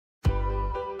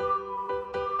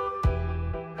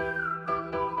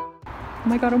Oh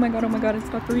my god, oh my god, oh my god, it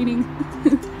stopped raining.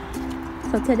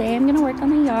 So today I'm gonna work on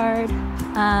the yard.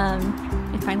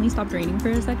 It finally stopped raining for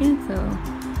a second, so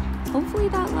hopefully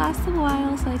that lasts a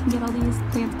while so I can get all these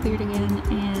plants cleared again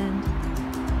and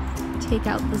take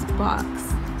out this box.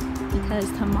 Because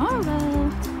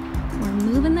tomorrow we're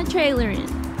moving the trailer in.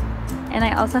 And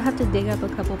I also have to dig up a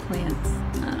couple plants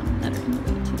that are in the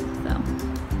way too. So,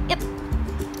 yep,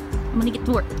 I'm gonna get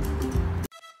to work.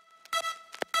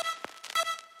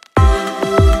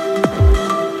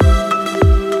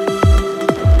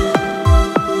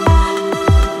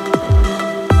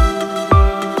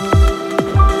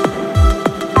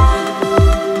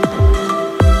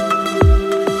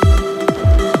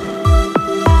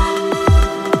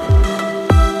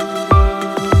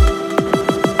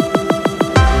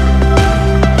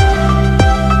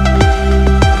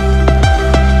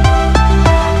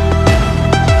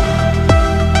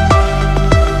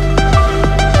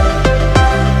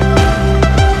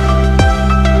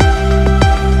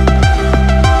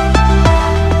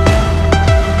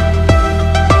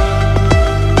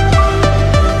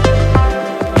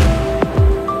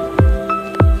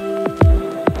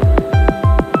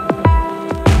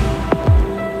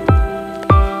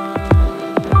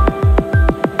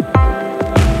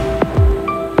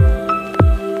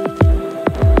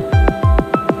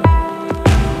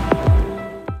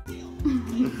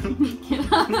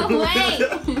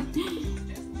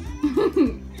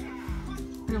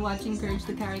 We're watching Courage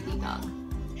the Cowardly Dog.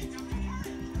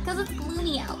 Because it's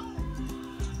gloomy out.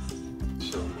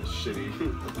 Showing a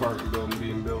shitty apartment building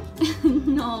being built.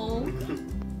 No.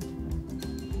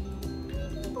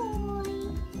 Boy.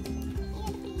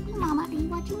 Baby mama, are you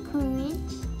watching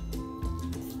Courage?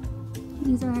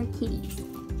 These are our kitties.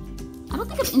 I don't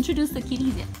think I've introduced the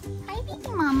kitties yet. Hi, baby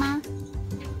mama.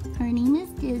 Her name is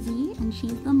Dizzy, and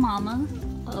she's the mama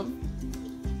of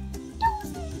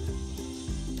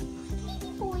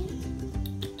baby boy.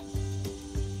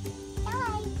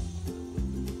 Hi.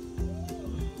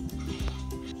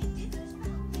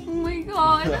 Oh my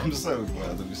god. I'm so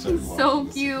glad that we started He's watching so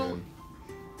this cute. again.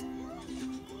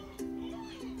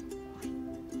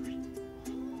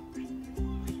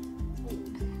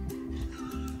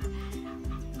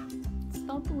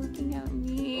 Stop looking at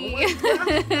me. Oh my God,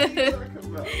 what are you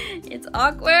talking about? It's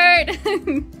awkward.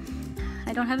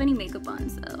 I don't have any makeup on,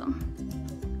 so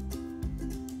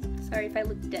sorry if I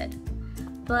look dead.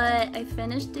 But I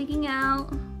finished digging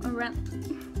out around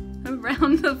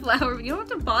the flower. You don't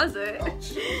have to pause it. Oh,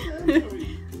 shit.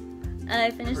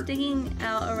 I finished digging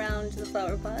out around the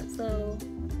flower pot, so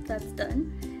that's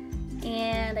done.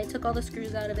 And I took all the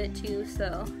screws out of it too,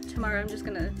 so tomorrow I'm just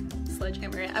gonna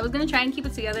sledgehammer it. I was gonna try and keep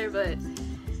it together, but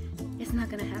it's not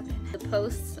gonna happen. The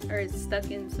posts are stuck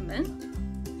in cement,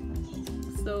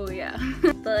 so yeah.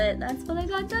 But that's what I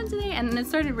got done today, and it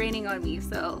started raining on me,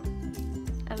 so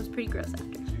that was pretty gross after.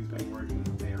 She's been working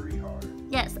very hard.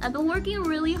 Yes, I've been working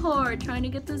really hard trying to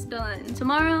get this done.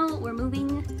 Tomorrow we're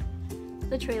moving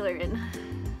the trailer in.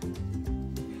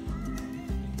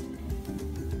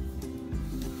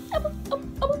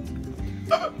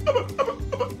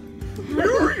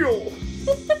 Muriel!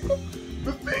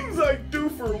 The things I do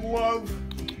for love.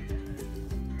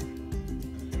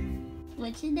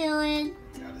 What you doing?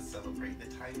 Gotta celebrate the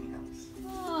tiny house.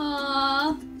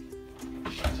 Aww.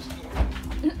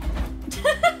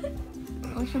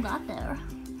 What you got there?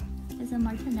 Is it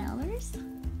martinellis?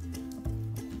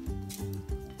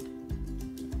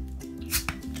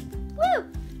 Woo!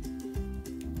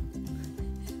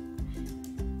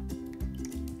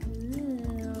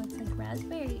 Ooh, it's like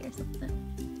raspberry or something.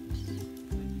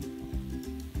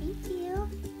 Thank you.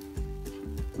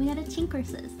 We got a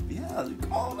Chinkerses. Yeah,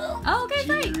 come on now. Oh, okay,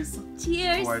 great. Cheers.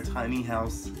 Cheers. To our tiny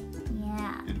house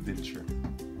Yeah. adventure.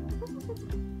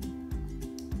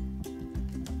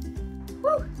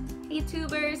 Woo! Hey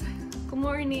tubers, good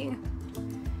morning.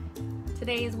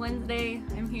 Today is Wednesday.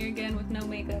 I'm here again with no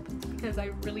makeup because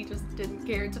I really just didn't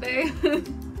care today.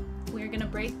 We're gonna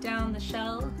break down the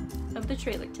shell of the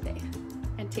trailer today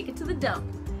and take it to the dump,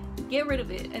 get rid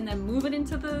of it, and then move it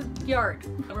into the yard.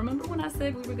 Remember when I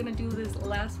said we were gonna do this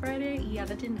last Friday? Yeah,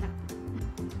 that didn't happen.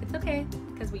 It's okay,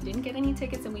 because we didn't get any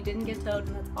tickets and we didn't get towed,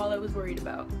 and that's all I was worried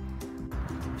about.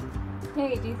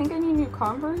 Hey, do you think I need new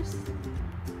Converse?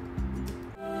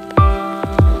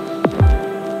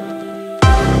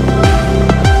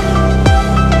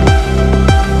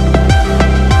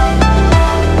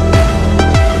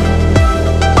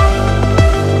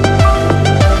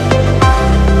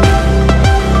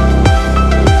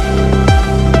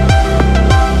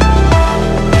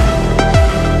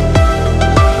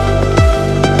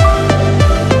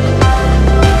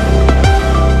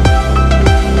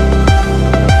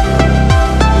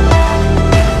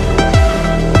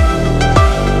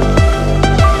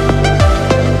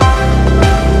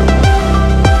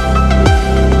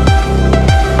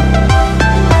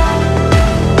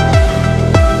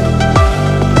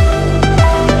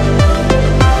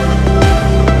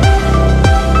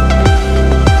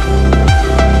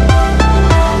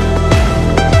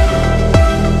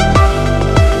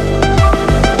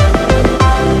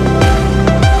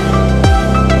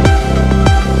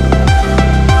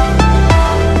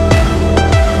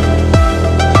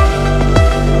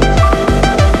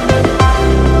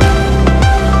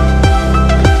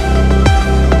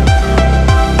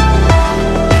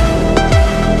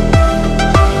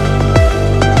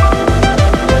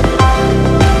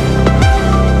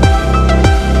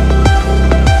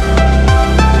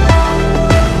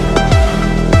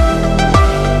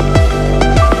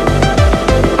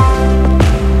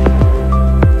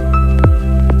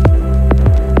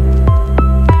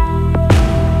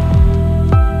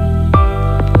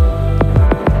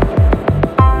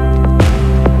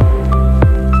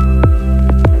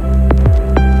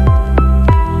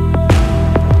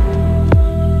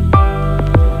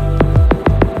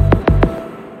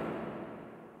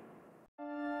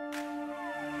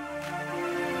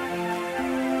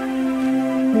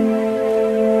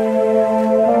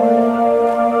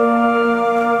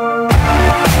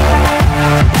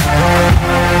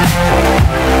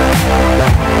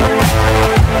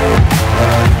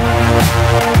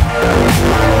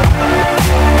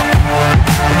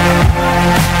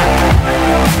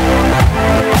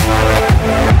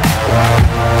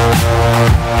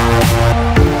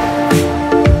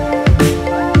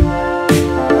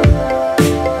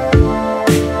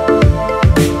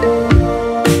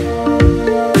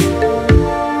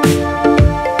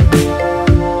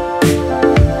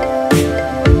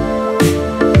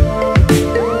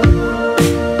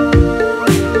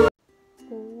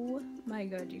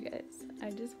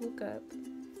 up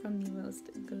from the most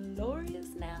glorious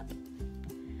nap.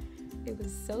 It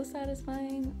was so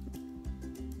satisfying.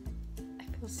 I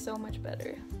feel so much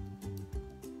better.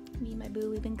 Me and my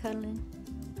boo, we've been cuddling.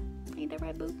 Ain't that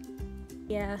right, boo?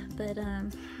 Yeah, but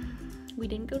we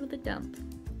didn't go to the dump.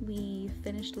 We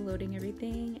finished loading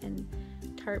everything and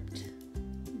tarped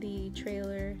the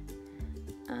trailer.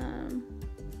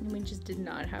 And we just did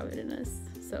not have it in us.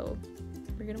 So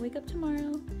we're gonna wake up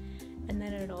tomorrow and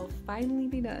then it'll finally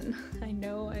be done. I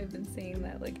know I've been saying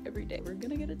that like every day. We're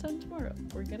gonna get it done tomorrow.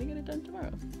 We're gonna get it done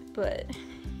tomorrow. But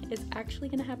it's actually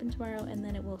gonna happen tomorrow and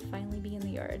then it will finally be in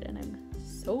the yard and I'm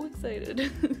so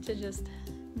excited to just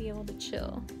be able to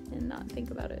chill and not think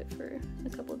about it for a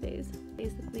couple of days.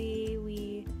 Basically,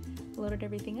 we loaded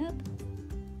everything up.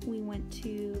 We went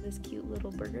to this cute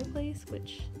little burger place,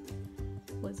 which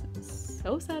was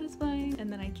so satisfying,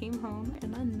 and then I came home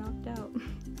and I knocked out.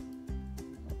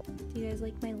 Do you guys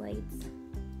like my lights?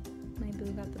 My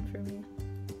boo got them for me.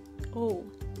 Oh,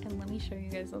 and let me show you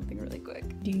guys something really quick.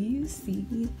 Do you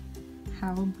see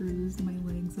how bruised my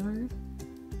legs are?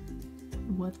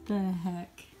 What the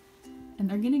heck? And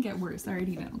they're gonna get worse, I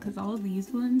already know, because all of these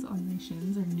ones on my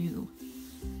shins are new.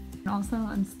 And also,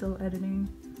 I'm still editing.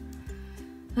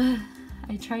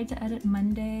 I tried to edit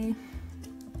Monday.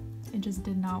 It just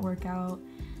did not work out.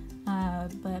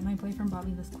 But my boyfriend bought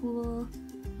me this cool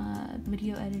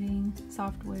video editing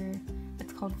software.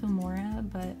 It's called Filmora,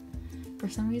 but for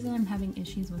some reason I'm having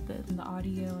issues with it. The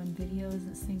audio and video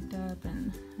isn't synced up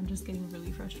and I'm just getting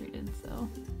really frustrated, so.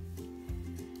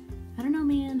 I don't know,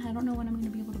 man. I don't know when I'm gonna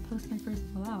be able to post my first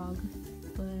vlog,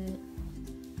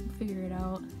 but I'll figure it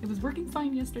out. It was working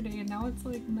fine yesterday and now it's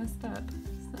like messed up,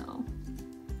 so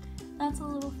that's a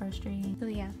little frustrating. So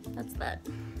yeah, that's that.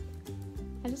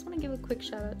 I just want to give a quick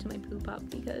shout out to my poo pop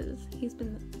because he's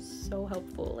been so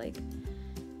helpful. Like,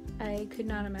 I could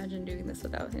not imagine doing this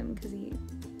without him because he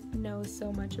knows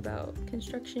so much about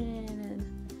construction and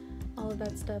all of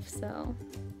that stuff. So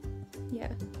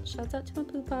yeah, shouts out to my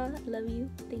poo pop. Love you.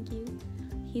 Thank you.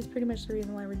 He's pretty much the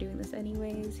reason why we're doing this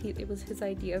anyways. It was his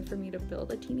idea for me to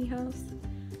build a teeny house.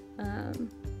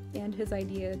 And his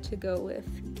idea to go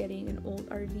with getting an old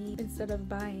RV instead of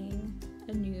buying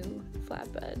a new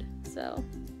flatbed. So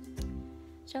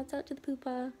shouts out to the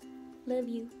poopa. Love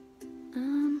you.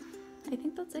 I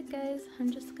think that's it, guys. I'm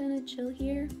just gonna chill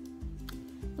here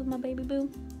with my baby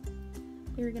boo.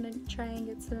 We were gonna try and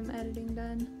get some editing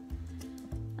done.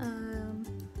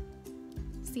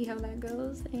 See how that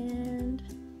goes, and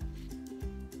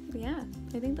yeah,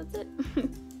 I think that's it. Do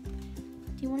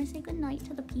you want to say goodnight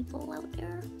to the people out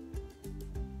there?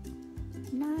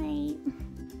 Night.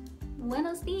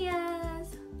 Buenos dias.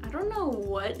 I don't know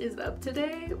what is up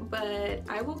today, but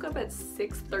I woke up at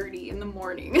 6:30 in the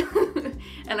morning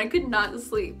and I could not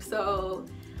sleep, so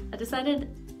I decided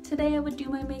today I would do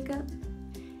my makeup.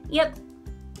 Yep,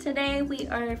 today we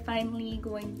are finally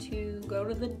going to go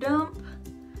to the dump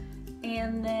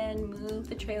and then move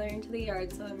the trailer into the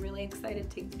yard, so I'm really excited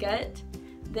to get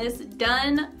this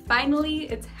done. Finally,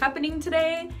 it's happening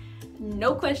today.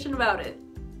 No question about it.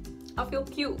 I feel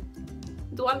cute.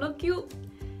 Do I look cute?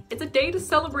 It's a day to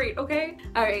celebrate, okay?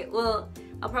 All right, well,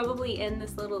 I'll probably end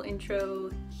this little intro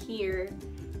here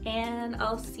and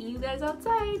I'll see you guys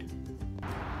outside.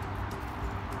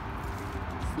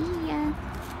 See ya.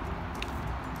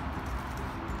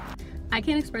 I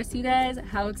can't express to you guys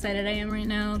how excited I am right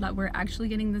now that we're actually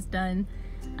getting this done.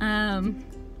 I'm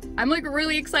like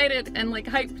really excited and like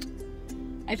hyped.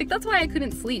 I think that's why I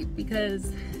couldn't sleep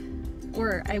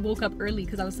or I woke up early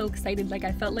because I was so excited. Like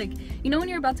I felt like, you know when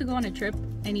you're about to go on a trip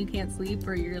and you can't sleep,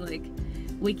 or you're like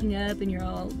waking up and you're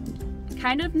all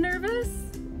kind of nervous?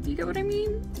 You get what I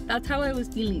mean? That's how I was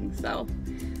feeling. So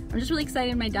I'm just really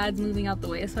excited my dad's moving out the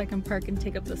way so I can park and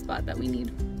take up the spot that we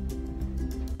need.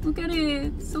 Look at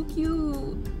it, so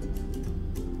cute.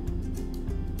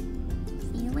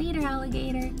 See you later,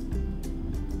 alligator.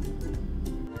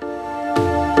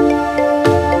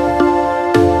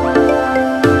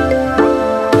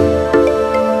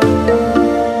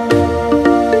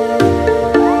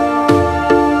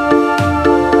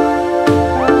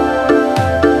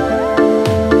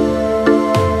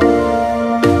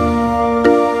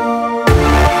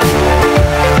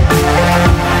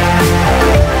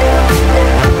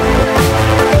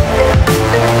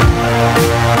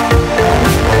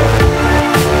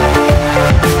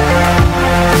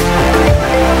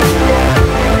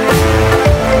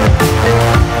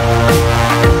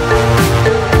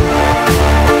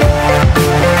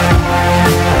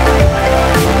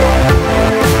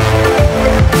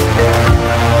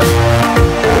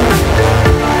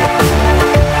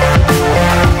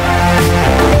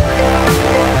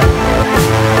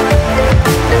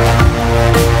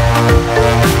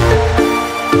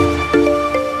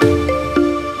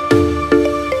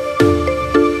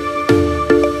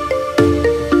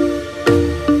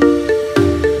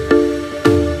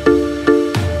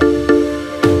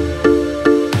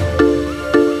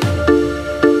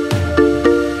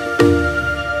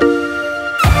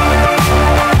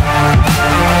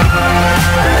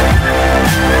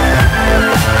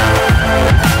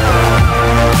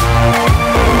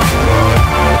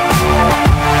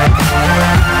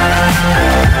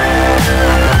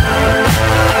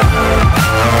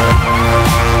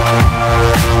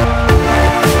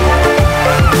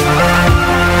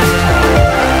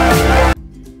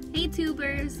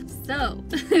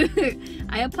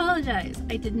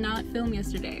 I did not film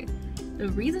yesterday. The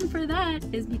reason for that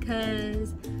is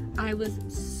because I was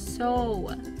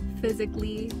so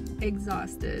physically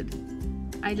exhausted.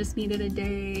 I just needed a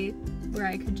day where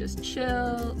I could just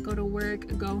chill, go to work,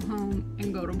 go home,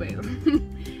 and go to bed.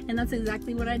 And that's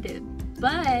exactly what I did.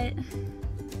 But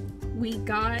we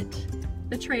got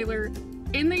the trailer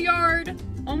in the yard.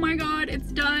 Oh my god,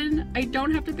 it's done. I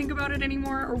don't have to think about it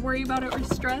anymore or worry about it or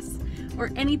stress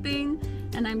or anything,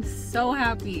 and I'm so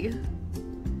happy.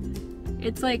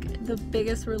 It's like the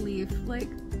biggest relief. Like,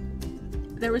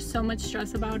 there was so much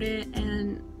stress about it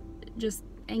and just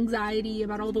anxiety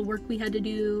about all the work we had to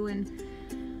do, and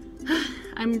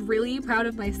I'm really proud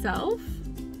of myself.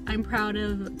 I'm proud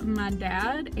of my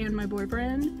dad and my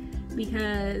boyfriend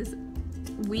because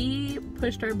we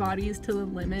pushed our bodies to the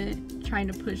limit trying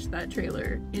to push that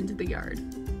trailer into the yard.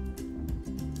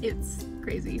 It's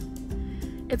crazy.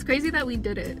 It's crazy that we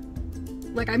did it.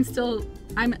 Like, I'm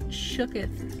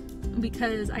shooketh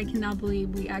because I cannot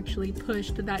believe we actually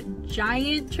pushed that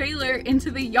giant trailer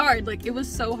into the yard. Like, it was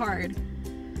so hard.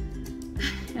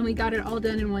 And we got it all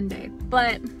done in one day.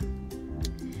 But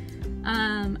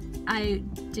I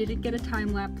didn't get a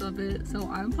time lapse of it, so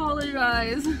I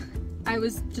apologize. I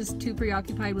was just too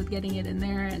preoccupied with getting it in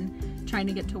there and trying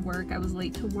to get to work. I was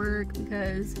late to work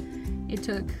because it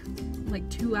took like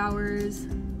 2 hours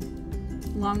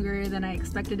longer than I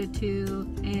expected it to,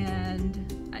 and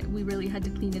we really had to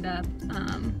clean it up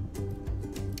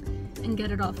and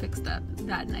get it all fixed up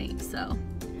that night. So,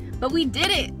 but we did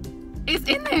it. It's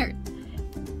in there.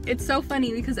 It's so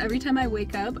funny because every time I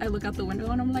wake up, I look out the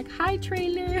window and I'm like, hi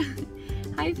trailer,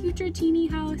 hi future teeny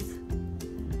house.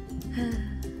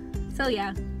 So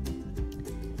yeah,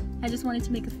 I just wanted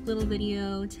to make a little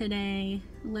video today,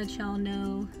 let y'all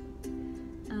know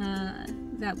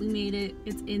that we made it.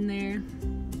 It's in there,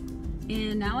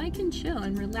 and now I can chill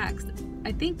and relax.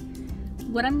 I think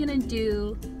what I'm gonna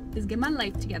do is get my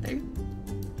life together,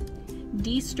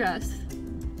 de-stress,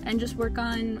 and just work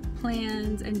on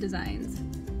plans and designs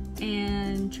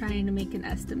and trying to make an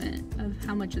estimate of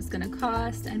how much it's gonna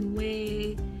cost and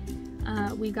weigh.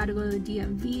 We gotta go to the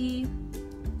DMV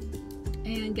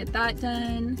and get that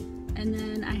done, and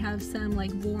then I have some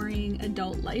like boring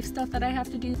adult life stuff that I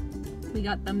have to do. We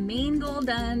got the main goal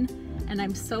done, and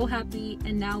I'm so happy,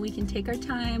 and now we can take our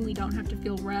time. We don't have to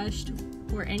feel rushed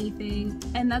or anything,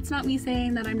 and that's not me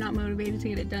saying that I'm not motivated to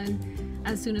get it done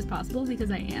as soon as possible,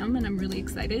 because I am, and I'm really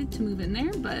excited to move in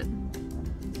there, but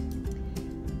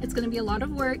it's gonna be a lot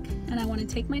of work, and I want to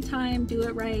take my time, do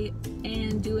it right,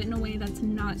 and do it in a way that's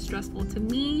not stressful to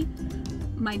me,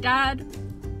 my dad,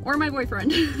 or my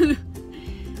boyfriend.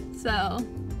 So,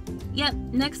 yep,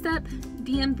 next step,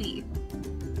 DMV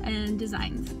and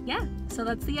designs. Yeah, so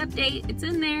that's the update. It's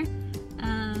in there.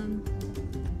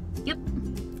 Yep,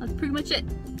 that's pretty much it.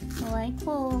 So I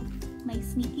told my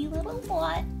sneaky little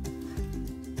bot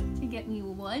to get me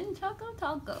one choco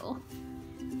taco.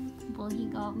 Well, he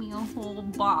got me a whole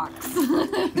box.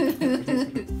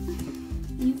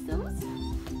 He's so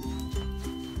sweet.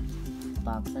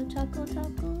 Box of choco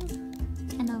tacos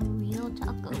and a real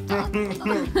choco taco.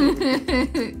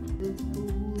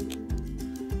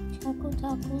 Choco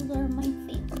tacos are my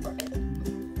favorite.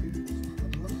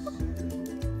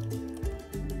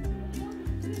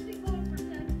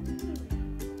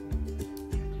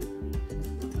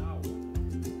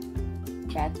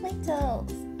 Crack my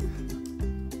toes.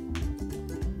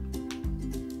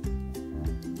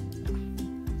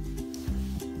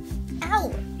 Ow,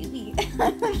 baby.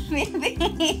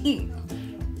 Baby.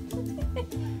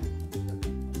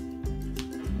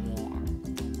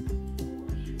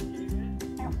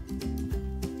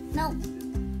 No.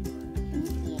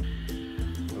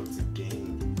 Oh, it's a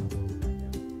game.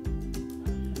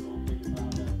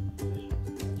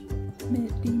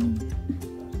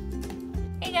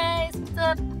 Hey guys, what's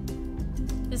up?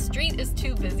 The street is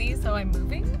too busy, so I'm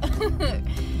moving.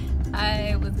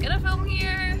 I was gonna film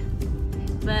here,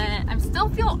 but I still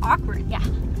feel awkward. Yeah,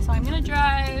 so I'm gonna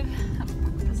drive.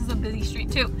 This is a busy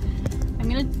street too. I'm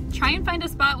gonna try and find a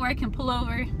spot where I can pull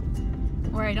over,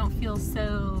 where I don't feel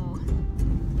so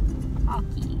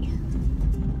awky,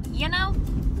 you know?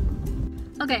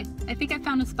 Okay, I think I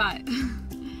found a spot.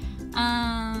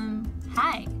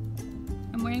 Hi.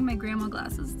 I'm wearing my grandma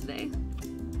glasses today.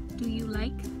 Do you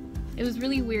like? It was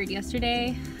really weird.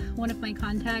 Yesterday, one of my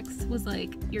contacts was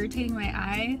like irritating my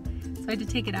eye, so I had to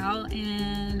take it out,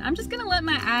 and I'm just gonna let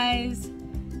my eyes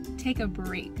take a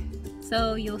break.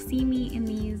 So you'll see me in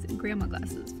these grandma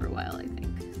glasses for a while, I think.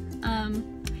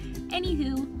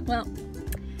 Anywho, well,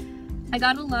 I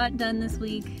got a lot done this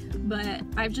week, but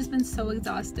I've just been so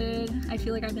exhausted. I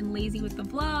feel like I've been lazy with the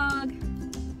vlog,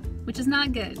 which is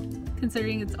not good,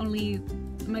 considering it's only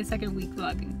my second week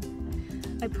vlogging.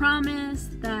 I promise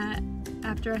that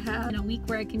after I have a week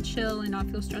where I can chill and not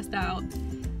feel stressed out,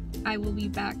 I will be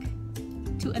back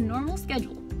to a normal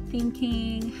schedule.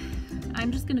 Thinking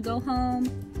I'm just gonna go home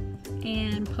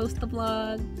and post the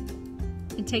vlog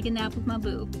and take a nap with my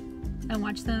boo and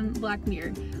watch some Black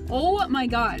Mirror. Oh my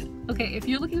god. Okay, if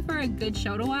you're looking for a good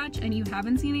show to watch and you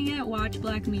haven't seen it yet, watch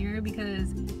Black Mirror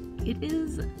because it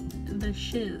is the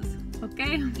shiz,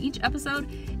 okay? Each episode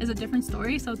is a different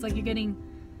story, so it's like you're getting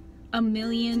a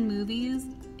million movies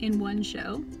in one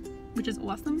show, which is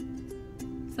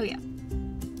awesome. So yeah.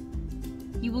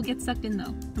 You will get sucked in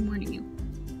though, I'm warning you.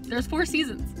 There's 4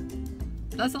 seasons.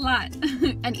 That's a lot.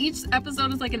 And each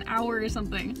episode is like an hour or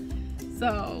something.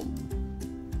 So,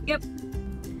 yep.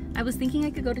 I was thinking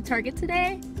I could go to Target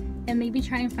today and maybe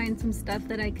try and find some stuff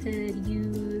that I could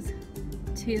use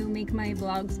to make my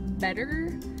vlogs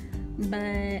better,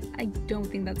 but I don't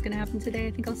think that's gonna happen today.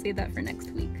 I think I'll save that for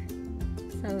next week.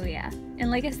 So yeah.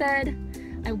 And like I said,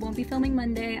 I won't be filming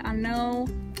Monday. I know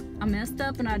I messed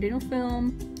up and I didn't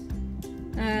film.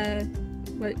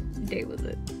 What day was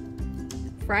it?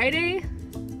 Friday?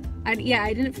 I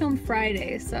didn't film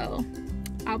Friday, so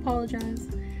I apologize.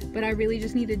 But I really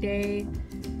just need a day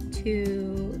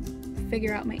to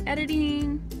figure out my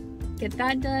editing, get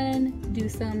that done, do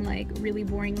some like really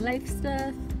boring life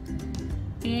stuff,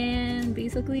 and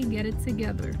basically get it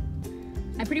together.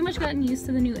 I've pretty much gotten used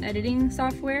to the new editing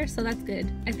software, so that's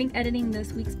good. I think editing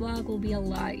this week's vlog will be a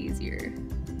lot easier,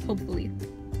 hopefully.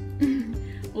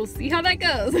 We'll see how that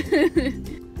goes.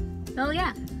 So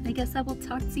yeah, I guess I will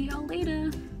talk to y'all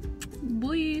later.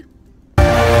 Bye.